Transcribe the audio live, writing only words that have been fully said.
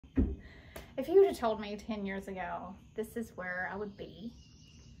If you would have told me 10 years ago, this is where I would be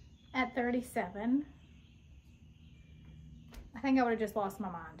at 37, I think I would have just lost my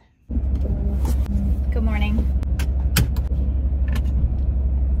mind. Good morning.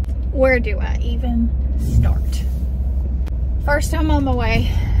 Where do I even start? First, I'm on my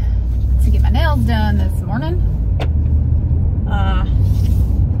way to get my nails done this morning.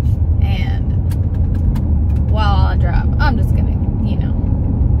 And while I drive, I'm just gonna, you know,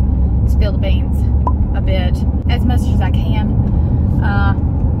 spill the beans a bit, as much as I can.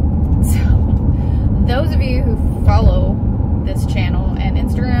 So, those of you who follow this channel and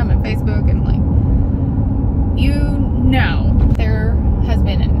Instagram and Facebook and like, you know, there has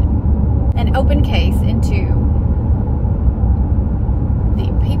been an open case into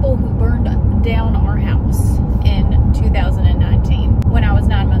the people who burned down our house in 2019 when I was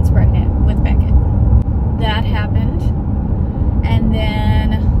 9 months pregnant with Beckett. That happened. And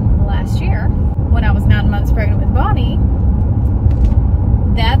then last year, when I was 9 months pregnant with Bonnie,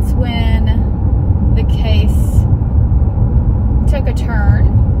 that's when the case took a turn,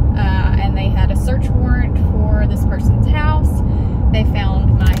 and they had a search warrant for this person's house. They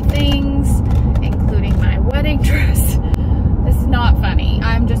found my things, including my wedding dress. This is not funny.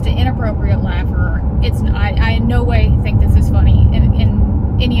 I'm just an inappropriate laugher. I in no way think this is funny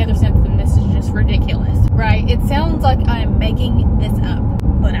in any other sense than this is just ridiculous, right? It sounds like I am making this up,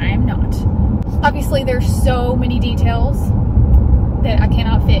 but I am not. Obviously, there's so many details that I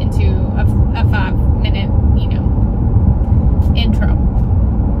cannot fit into a 5-minute, you know, intro.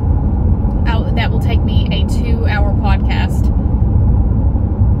 That will take me a 2-hour podcast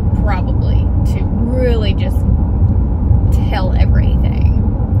probably to really just tell everything,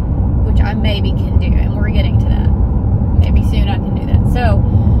 which I maybe can do, and we're getting to that. Maybe soon I can do that. So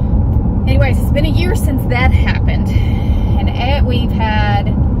anyways, it's been a year since that happened, and we've had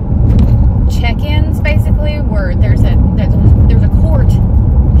check-ins basically where there's a court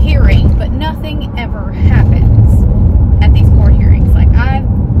hearing, but nothing ever happens at these court hearings. Like, I've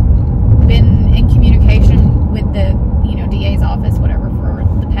been in communication with the, you know, DA's office, whatever, for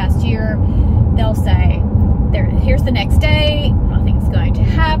the past year. They'll say, here's the next day, nothing's going to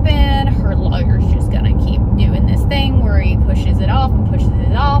happen, her lawyer's just gonna keep doing this thing where he pushes it off and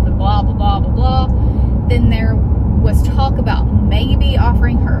blah, blah, blah, blah, blah. Then there was talk about maybe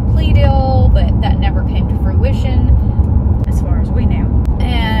offering her a plea deal, but that never came to fruition, as far as we knew.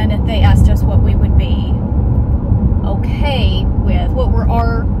 And they asked us what we would be okay with, what were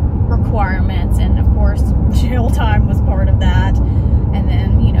our requirements, and of course, jail time was part of that, and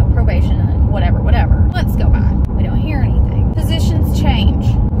then, you know, probation and whatever. Let's go by. We don't hear anything. Positions change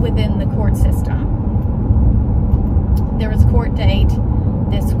within the court system. There was a court date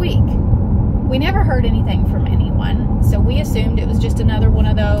this week. We never heard anything from anyone, so we assumed it was just another one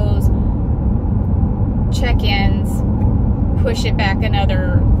of those check-ins, push it back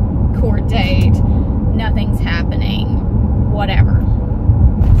another court date, nothing's happening, whatever.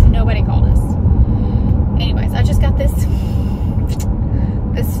 So nobody called us. Anyways, I just got this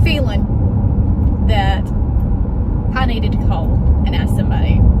feeling that I needed to call and ask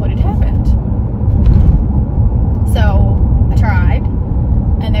somebody what had happened. So I tried,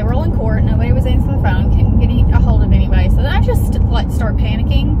 and they were all in court. Nobody was answering the phone, couldn't get a hold of anybody. So then I just like start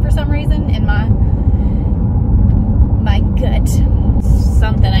panicking for some reason in my gut.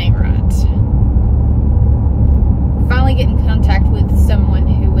 Something ain't right. Finally get in contact with someone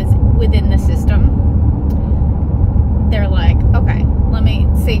who was within the system. They're like, okay, let me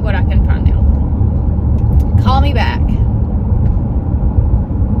see what I can find out. Call me back.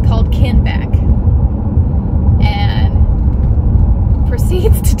 Called Ken back. And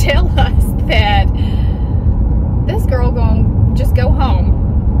proceeds to tell us that this girl gonna just go home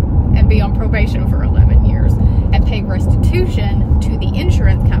and be on probation for 11 years and pay restitution to the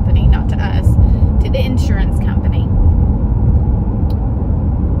insurance company, not to us, to the insurance company,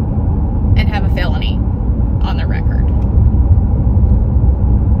 and have a felony on the record,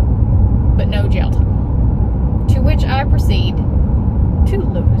 but no jail time. To which I proceed to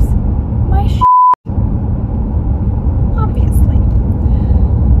lose my shit, obviously.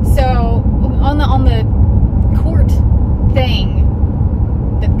 So on the court thing,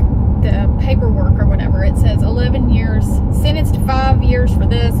 the paperwork or whatever, it says 11 years, sentenced to 5 years for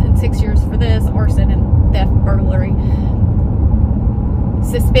this and 6 years for this, arson and theft, burglary,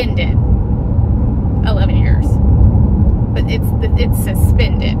 suspended 11 years. But it's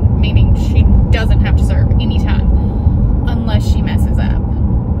suspended, meaning she doesn't have to serve any time unless she messes up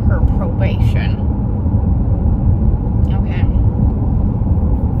her probation. Okay.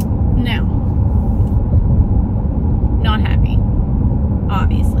 Now, not happy,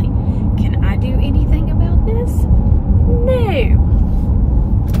 obviously. Can I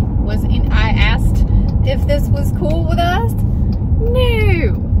if this was cool with us?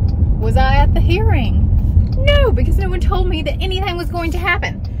 No. Was I at the hearing? No, because no one told me that anything was going to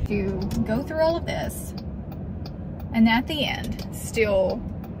happen. To go through all of this, and at the end, still,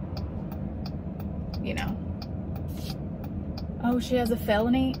 you know, oh, she has a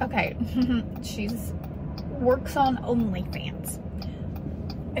felony? Okay, she's works on OnlyFans.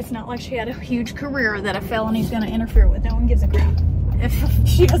 It's not like she had a huge career that a felony's gonna interfere with. No one gives a crap if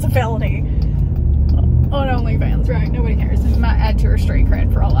she has a felony on OnlyFans, right? Nobody cares. It might add to her street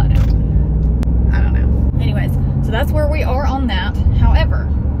cred for all I know. I don't know. Anyways, so that's where we are on that. However,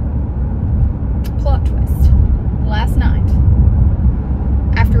 plot twist. Last night,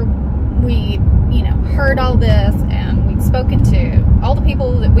 after we, you know, heard all this and we'd spoken to all the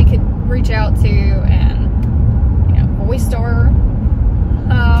people that we could reach out to and, you know, voiced our,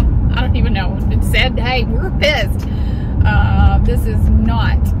 I don't even know, it said, hey, we're pissed. This is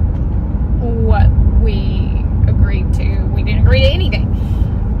not what we agreed to. We didn't agree to anything.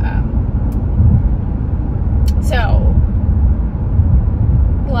 So,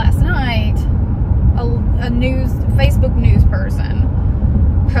 last night, a Facebook news person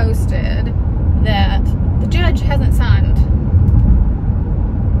posted that the judge hasn't signed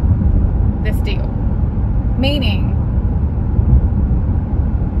this deal, meaning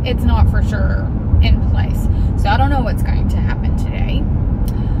it's not for sure in place. So I don't know what's going to happen today.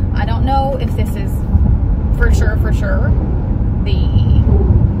 I don't know if this is for sure the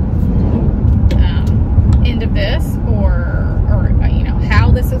end of this or you know,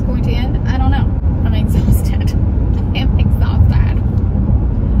 how this is going to end. I don't know. I'm exhausted. I'm exhausted.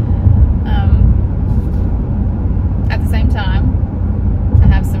 At the same time, I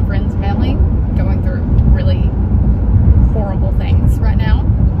have some friends and family going through really horrible things right now.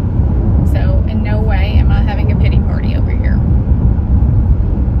 So in no way am I having a pity party over here.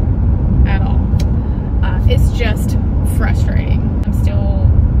 At all. It's just frustrating. I'm still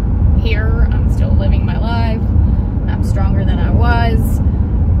here. I'm still living my life. I'm stronger than I was.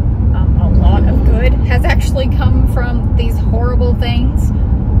 A lot of good has actually come from these horrible things.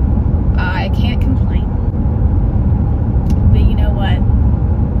 I can't complain. But you know what?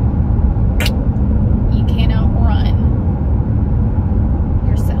 You can't outrun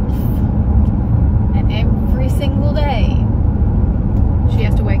yourself. And every single day, she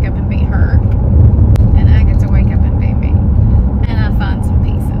has to wake up and be her. And I get to wake up and be me. And I find some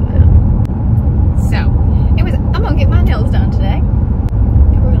peace in that. So, anyways, I'm gonna get my nails done today.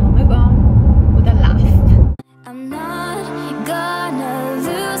 And we're gonna move on with a laugh. I'm not gonna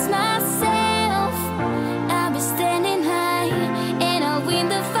lose myself. I'll be standing high and I'll win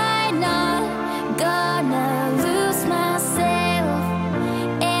the fight. Not gonna lose myself.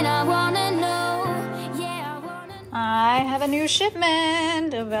 And I wanna know, yeah, I wanna know. I have a new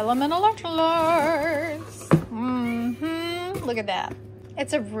shipment of elemental electrolytes. Look at that.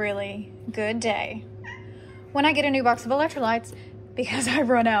 It's a really good day when I get a new box of electrolytes, because I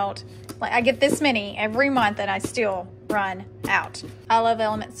run out. Like, I get this many every month and I still run out. I love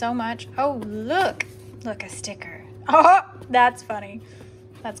Element so much. Oh, look, a sticker. Oh, that's funny.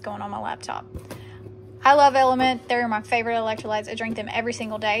 That's going on my laptop. I love Element. They're my favorite electrolytes. I drink them every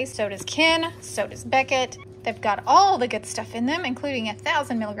single day. So does Ken. So does Beckett. They've got all the good stuff in them, including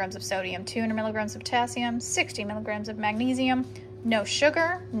 1,000 milligrams of sodium, 200 milligrams of potassium, 60 milligrams of magnesium, no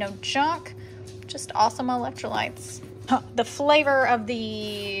sugar, no junk, just awesome electrolytes. The flavor of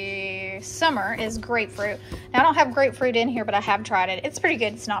the summer is grapefruit. Now, I don't have grapefruit in here, but I have tried it. It's pretty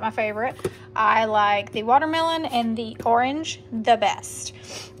good. It's not my favorite. I like the watermelon and the orange the best.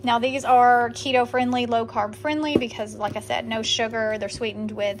 Now, these are keto friendly, low carb friendly, because like I said, no sugar. They're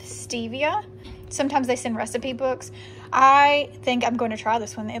sweetened with stevia. Sometimes they send recipe books. I think I'm going to try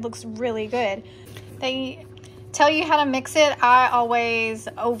this one. It looks really good. They tell you how to mix it. I always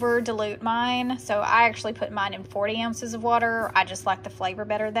over dilute mine, so I actually put mine in 40 ounces of water. I just like the flavor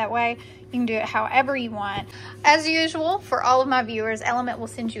better that way. You can do it however you want. As usual, for all of my viewers, Element will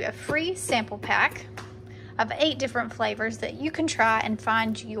send you a free sample pack of 8 different flavors that you can try and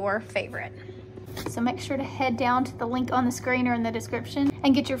find your favorite. So make sure to head down to the link on the screen or in the description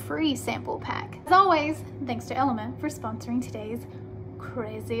and get your free sample pack. As always, thanks to Element for sponsoring today's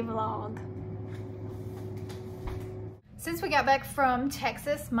crazy vlog. Since we got back from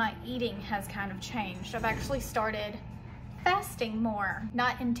Texas, my eating has kind of changed. I've actually started fasting more,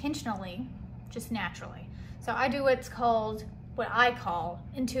 not intentionally, just naturally. So I do what I call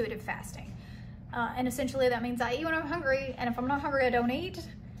intuitive fasting. And essentially that means I eat when I'm hungry, and if I'm not hungry, I don't eat.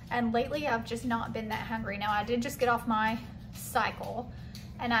 And lately I've just not been that hungry. Now, I did just get off my cycle,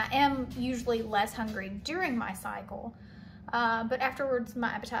 and I am usually less hungry during my cycle. But afterwards, my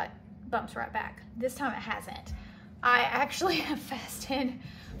appetite bumps right back. This time it hasn't. I actually have fasted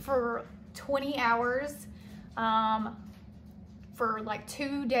for 20 hours for like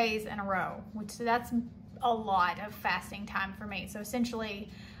 2 days in a row, which that's a lot of fasting time for me. So essentially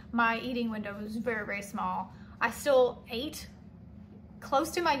my eating window was very, very small. I still ate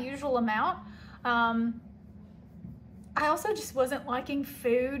close to my usual amount. I also just wasn't liking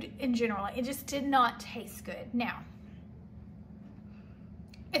food in general. It just did not taste good. Now,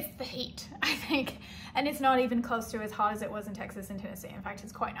 it's the heat, I think, and it's not even close to as hot as it was in Texas and Tennessee. In fact,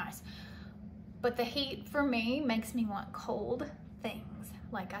 it's quite nice. But the heat for me makes me want cold things.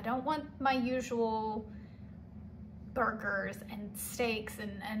 Like, I don't want my usual burgers and steaks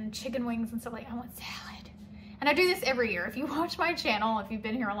and chicken wings and stuff like that. I want salad. And I do this every year. If you watch my channel, if you've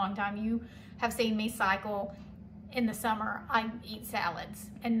been here a long time, you have seen me cycle. In the summer, I eat salads.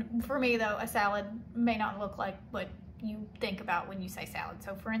 And for me though, a salad may not look like what you think about when you say salad.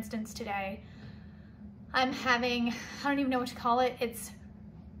 So for instance, today I'm having, I don't even know what to call it. It's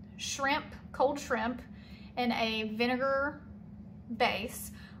shrimp, cold shrimp in a vinegar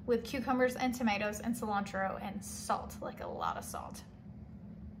base with cucumbers and tomatoes and cilantro and salt, like a lot of salt.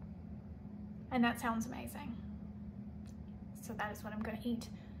 And that sounds amazing. So that is what I'm gonna eat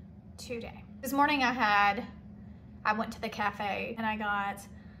today. This morning I went to the cafe and I got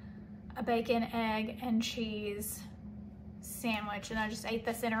a bacon, egg, and cheese sandwich, and I just ate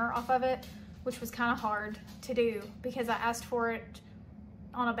the center off of it, which was kind of hard to do because I asked for it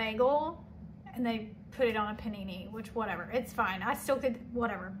on a bagel and they put it on a panini, which whatever, it's fine. I still could,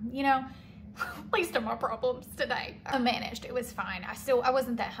 whatever, you know, least of my problems today. I managed, it was fine. I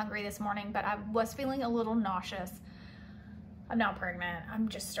wasn't that hungry this morning, but I was feeling a little nauseous. I'm not pregnant, I'm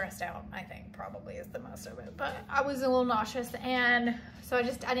just stressed out, I think probably is the most of it. But I was a little nauseous, and so I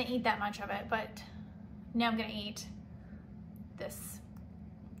didn't eat that much of it, but now I'm gonna eat this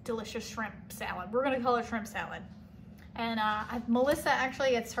delicious shrimp salad. We're gonna call it shrimp salad. And Melissa, actually,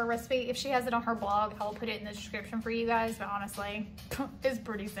 it's her recipe. If she has it on her blog, I'll put it in the description for you guys, but honestly, it's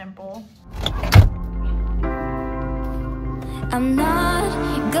pretty simple. I'm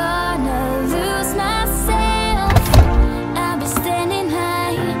not gonna lose myself. I'll be standing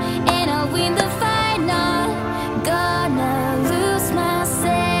high and I'll win the fight. Not gonna lose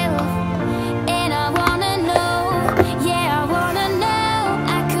myself. And I wanna know, yeah, I wanna know.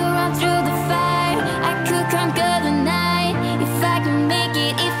 I could run through the fire, I could conquer the night. If I can make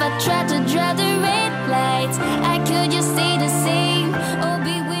it, if I try to draw the red lights, I could just stay the same or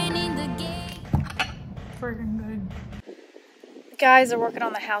be winning the game. Freaking good. Guys are working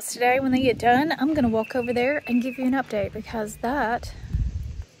on the house today. When they get done, I'm gonna walk over there and give you an update because that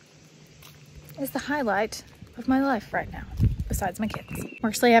is the highlight of my life right now, besides my kids. We're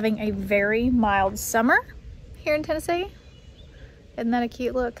actually having a very mild summer here in Tennessee. Isn't that a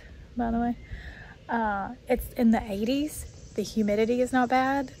cute look, by the way? It's in the 80s. The humidity is not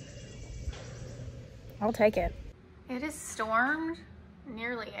bad. I'll take it. It is stormed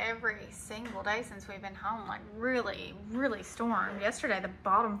nearly every single day since we've been home. Like really, really stormed. Yesterday the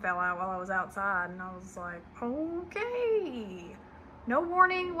bottom fell out while I was outside and I was like, okay. No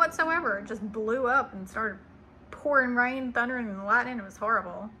warning whatsoever. It just blew up and started pouring rain, thundering, and lightning. It was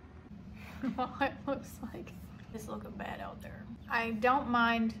horrible. It looks like it's looking bad out there. I don't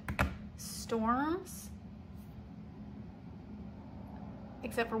mind storms,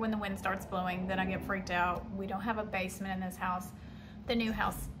 except for when the wind starts blowing, then I get freaked out. We don't have a basement in this house. The new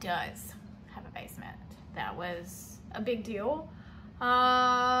house does have a basement. That was a big deal.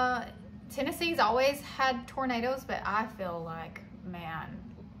 Tennessee's always had tornadoes, but I feel like, man,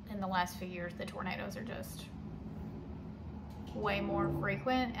 in the last few years, the tornadoes are just way more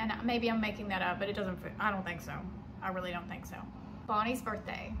frequent. And maybe I'm making that up, but I don't think so. I really don't think so. Bonnie's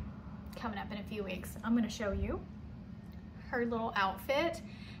birthday coming up in a few weeks. I'm gonna show you her little outfit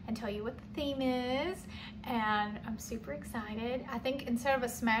and tell you what the theme is, and I'm super excited. I think instead of a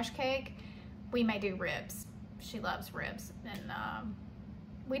smash cake, we may do ribs. She loves ribs, and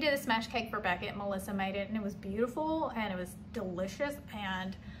we did a smash cake for Beckett. Melissa made it, and it was beautiful, and it was delicious,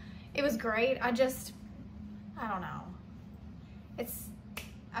 and it was great. I don't know.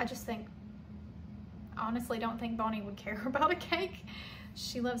 I just think, honestly, don't think Bonnie would care about a cake.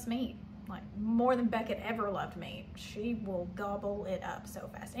 She loves meat. Like more than Beckett ever loved meat. She will gobble it up so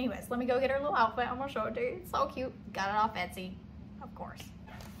fast. Anyways, let me go get her little outfit. I'm gonna show it to you. It's so cute. Got it off Etsy, of course.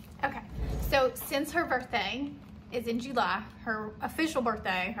 Okay, so since her birthday is in July, her official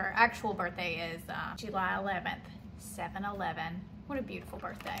birthday, her actual birthday is July 11th, 7/11. What a beautiful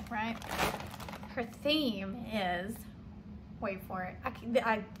birthday, right? Her theme is, wait for it.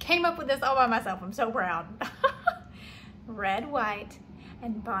 I came up with this all by myself. I'm so proud. Red, white,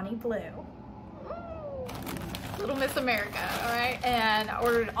 and Bonnie Blue. Little Miss America, all right? And I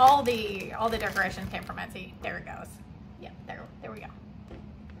ordered all the decorations came from Etsy. There it goes. Yeah, there we go.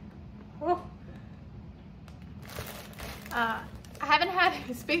 Oh. I haven't had,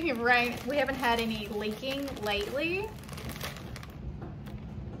 speaking of rain, we haven't had any leaking lately.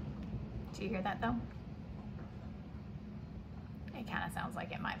 Do you hear that though? It kind of sounds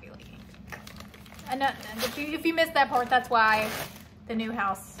like it might be leaking. And if you missed that part, that's why the new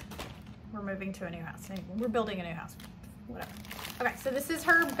house, we're moving to a new house. We're building a new house, whatever. Okay, so this is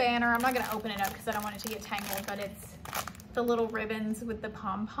her banner. I'm not gonna open it up because I don't want it to get tangled, but it's the little ribbons with the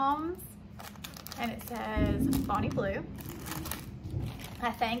pom-poms. And it says Bonnie Blue,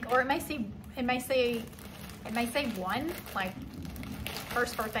 I think, or it may say one, like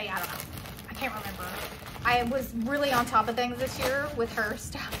first birthday, I don't know. I can't remember. I was really on top of things this year with her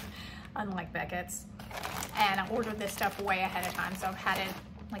stuff, unlike Beckett's. And I ordered this stuff way ahead of time, so I've had it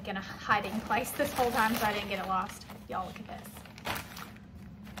like in a hiding place this whole time so I didn't get it lost. Y'all, look at this.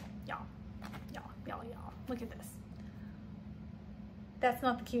 Y'all, look at this. That's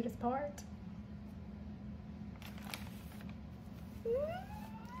not the cutest part.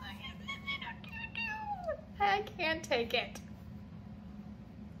 I can't take it.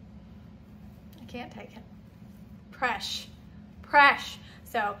 I can't take it. Presh.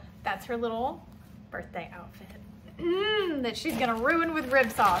 So that's her little birthday outfit that she's gonna ruin with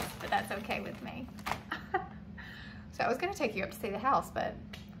rib sauce, but that's okay with me. So I was gonna take you up to see the house, but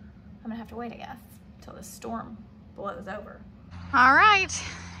I'm gonna have to wait, I guess, until the storm blows over. All right,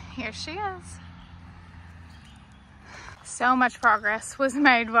 here she is. So much progress was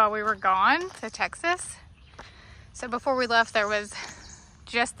made while we were gone to Texas. So before we left, there was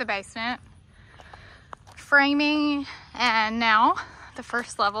just the basement framing, and now the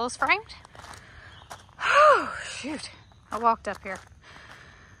first level is framed. Oh, shoot. I walked up here.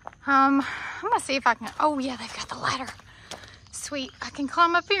 I'm gonna see if I can, oh yeah, they've got the ladder. Sweet, I can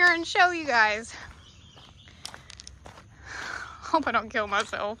climb up here and show you guys. Hope I don't kill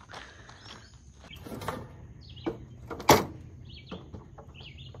myself.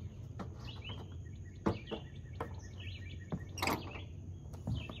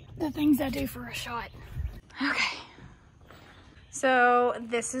 The things I do for a shot. Okay. So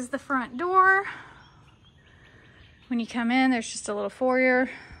this is the front door. When you come in, there's just a little foyer.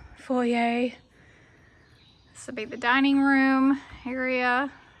 This will be the dining room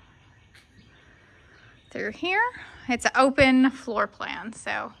area. Through here, it's an open floor plan.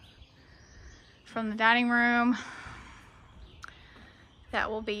 So from the dining room, that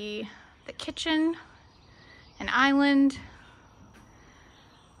will be the kitchen, an island,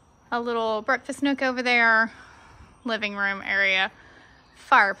 a little breakfast nook over there, living room area,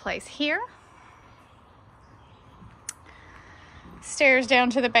 fireplace here. Stairs down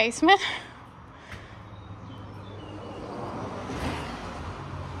to the basement.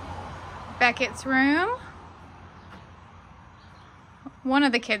 Beckett's room. One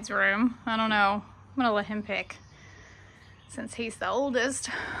of the kids' room. I don't know. I'm gonna let him pick since he's the oldest.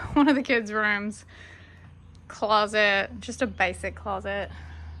 One of the kids' rooms. Closet, just a basic closet.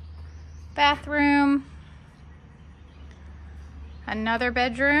 Bathroom. Another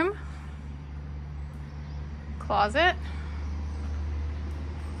bedroom. Closet.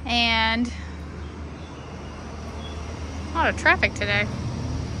 And a lot of traffic today.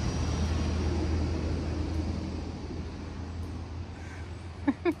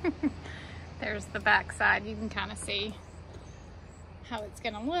 There's the back side. You can kind of see how it's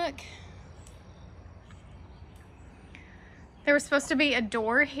gonna look. There was supposed to be a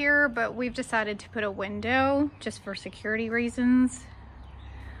door here, but we've decided to put a window just for security reasons.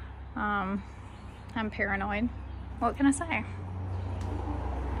 I'm paranoid. What can I say?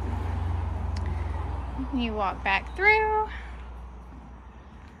 You walk back through,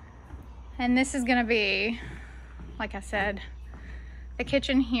 and this is gonna be, like I said, the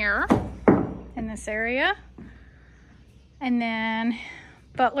kitchen here in this area, and then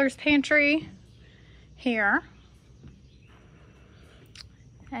butler's pantry here,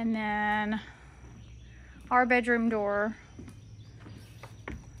 and then our bedroom door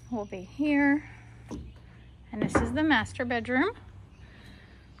will be here, and this is the master bedroom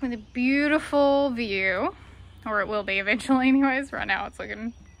with a beautiful view, or it will be eventually anyways. Right now it's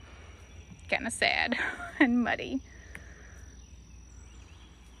looking kind of sad and muddy.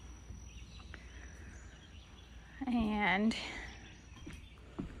 And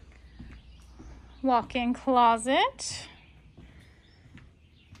walk-in closet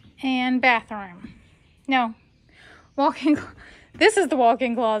and bathroom. No, walk-in, this is the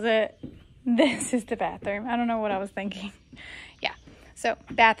walk-in closet. This is the bathroom. I don't know what I was thinking. Yeah, So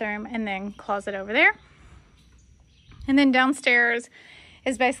bathroom and then closet over there. And then downstairs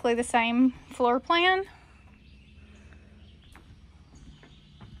is basically the same floor plan.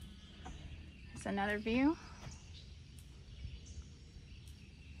 There's another view.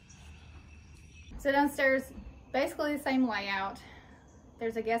 So downstairs, basically the same layout.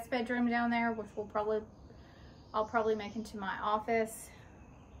 There's a guest bedroom down there, which I'll probably make into my office.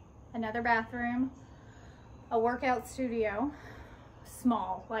 Another bathroom, a workout studio,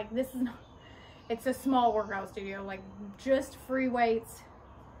 small, like this is not, it's a small workout studio, like just free weights,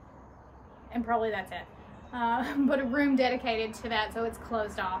 and probably that's it. But a room dedicated to that, so it's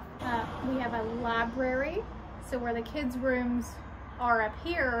closed off. We have a library, so where the kids' rooms are up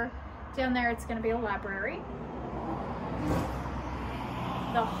here, down there it's going to be a library.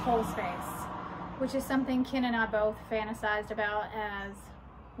 The whole space, which is something Ken and I both fantasized about as,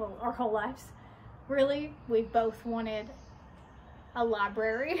 well, our whole lives. Really, we both wanted a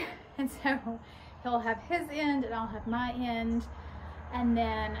library, and so he'll have his end and I'll have my end, and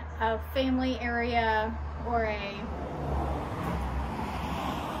then a family area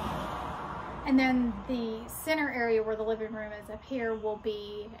and then the center area where the living room is up here will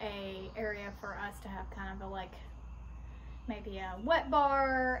be a area for us to have kind of a, like, maybe a wet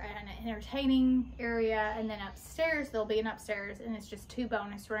bar and an entertaining area, and then upstairs there'll be an upstairs, and it's just 2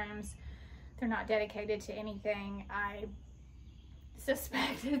 bonus rooms. They're not dedicated to anything. I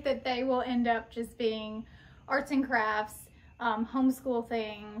suspect that they will end up just being arts and crafts, homeschool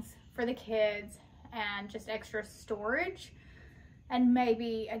things for the kids, and just extra storage, and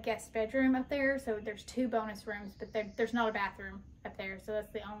maybe a guest bedroom up there. So there's 2 bonus rooms, but there's not a bathroom up there, so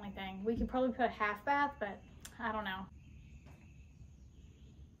that's the only thing. We could probably put a half bath, but I don't know.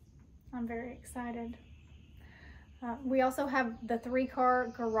 I'm very excited. We also have the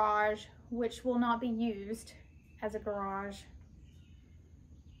 3-car garage, which will not be used as a garage,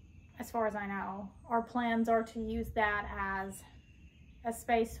 as far as I know. Our plans are to use that as a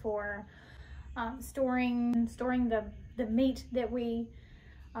space for storing the meat that we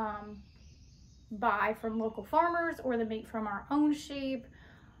buy from local farmers, or the meat from our own sheep,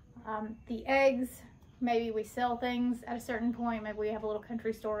 the eggs. Maybe we sell things at a certain point. Maybe we have a little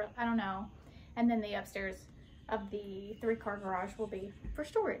country store, I don't know. And then the upstairs of the 3-car garage will be for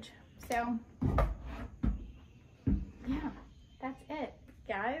storage. So yeah, that's it,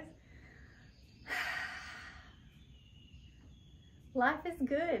 guys. Life is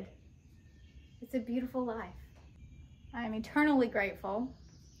good. It's a beautiful life. I am eternally grateful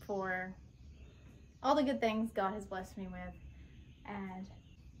for all the good things God has blessed me with. And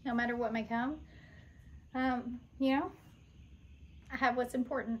no matter what may come, you know, I have what's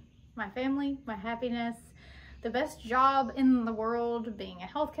important: my family, my happiness, the best job in the world, being a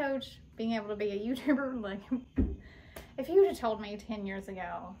health coach, being able to be a YouTuber. Like, if you would have told me 10 years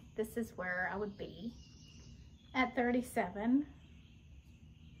ago this is where I would be at 37,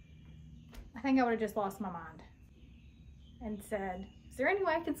 I think I would have just lost my mind and said, is there any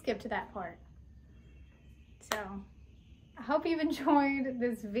way I could skip to that part? So I hope you've enjoyed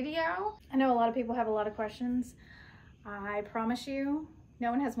this video. I know a lot of people have a lot of questions. I promise you,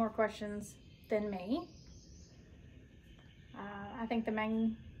 no one has more questions than me. I think the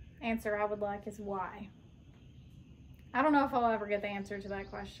main answer I would like is why. I don't know if I'll ever get the answer to that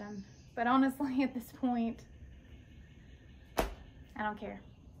question, but honestly, at this point, I don't care.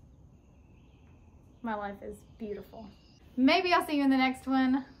 My life is beautiful. Maybe I'll see you in the next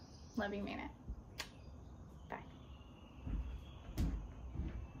one. Love you, mean it.